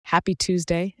Happy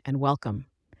Tuesday and welcome.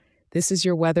 This is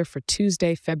your weather for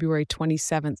Tuesday, February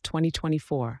 27th,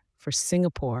 2024, for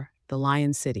Singapore, the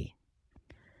Lion City.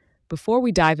 Before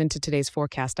we dive into today's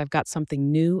forecast, I've got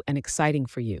something new and exciting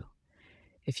for you.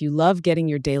 If you love getting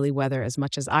your daily weather as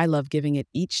much as I love giving it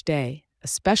each day,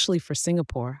 especially for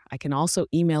Singapore, I can also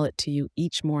email it to you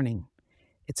each morning.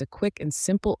 It's a quick and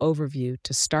simple overview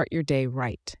to start your day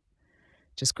right.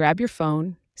 Just grab your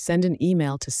phone, send an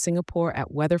email to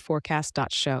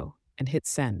singapore@weatherforecast.show, and hit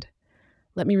send.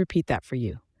 Let me repeat that for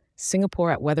you.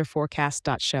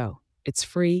 Singapore@weatherforecast.show. It's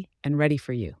free and ready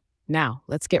for you. Now,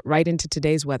 let's get right into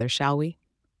today's weather, shall we?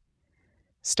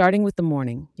 Starting with the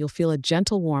morning, you'll feel a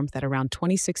gentle warmth at around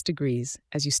 26 degrees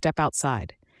as you step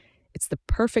outside. It's the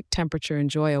perfect temperature to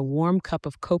enjoy a warm cup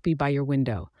of kopi by your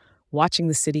window, watching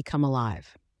the city come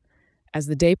alive. As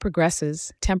the day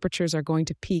progresses, temperatures are going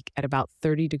to peak at about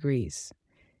 30 degrees.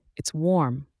 It's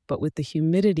warm, but with the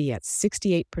humidity at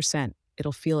 68%,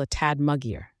 it'll feel a tad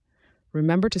muggier.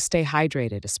 Remember to stay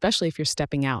hydrated, especially if you're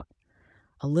stepping out.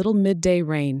 A little midday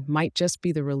rain might just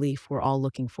be the relief we're all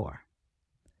looking for.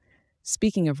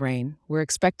 Speaking of rain, we're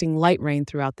expecting light rain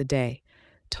throughout the day,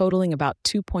 totaling about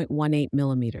 2.18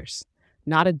 millimeters.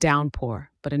 Not a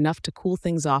downpour, but enough to cool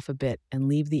things off a bit and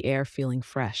leave the air feeling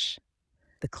fresh.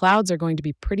 The clouds are going to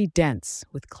be pretty dense,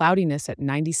 with cloudiness at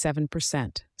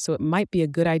 97%, so it might be a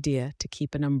good idea to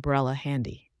keep an umbrella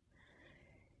handy.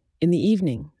 In the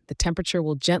evening, the temperature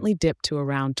will gently dip to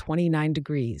around 29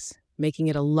 degrees, making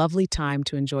it a lovely time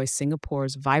to enjoy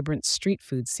Singapore's vibrant street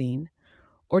food scene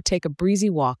or take a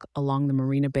breezy walk along the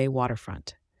Marina Bay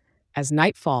waterfront. As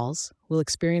night falls, we'll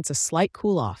experience a slight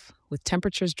cool-off, with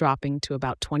temperatures dropping to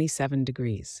about 27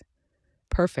 degrees.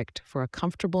 Perfect for a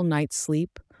comfortable night's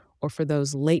sleep or for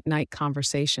those late-night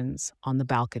conversations on the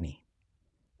balcony.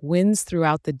 Winds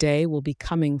throughout the day will be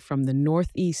coming from the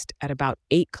northeast at about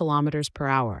 8 kilometers per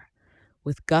hour,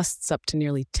 with gusts up to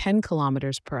nearly 10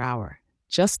 kilometers per hour,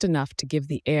 just enough to give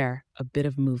the air a bit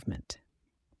of movement.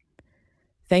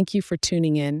 Thank you for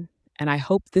tuning in, and I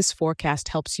hope this forecast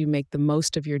helps you make the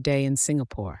most of your day in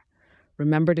Singapore.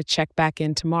 Remember to check back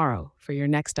in tomorrow for your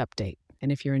next update,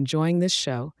 and if you're enjoying this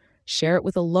show, share it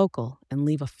with a local and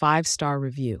leave a 5-star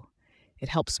review. It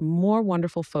helps more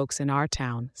wonderful folks in our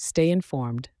town stay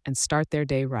informed and start their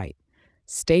day right.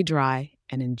 Stay dry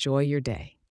and enjoy your day.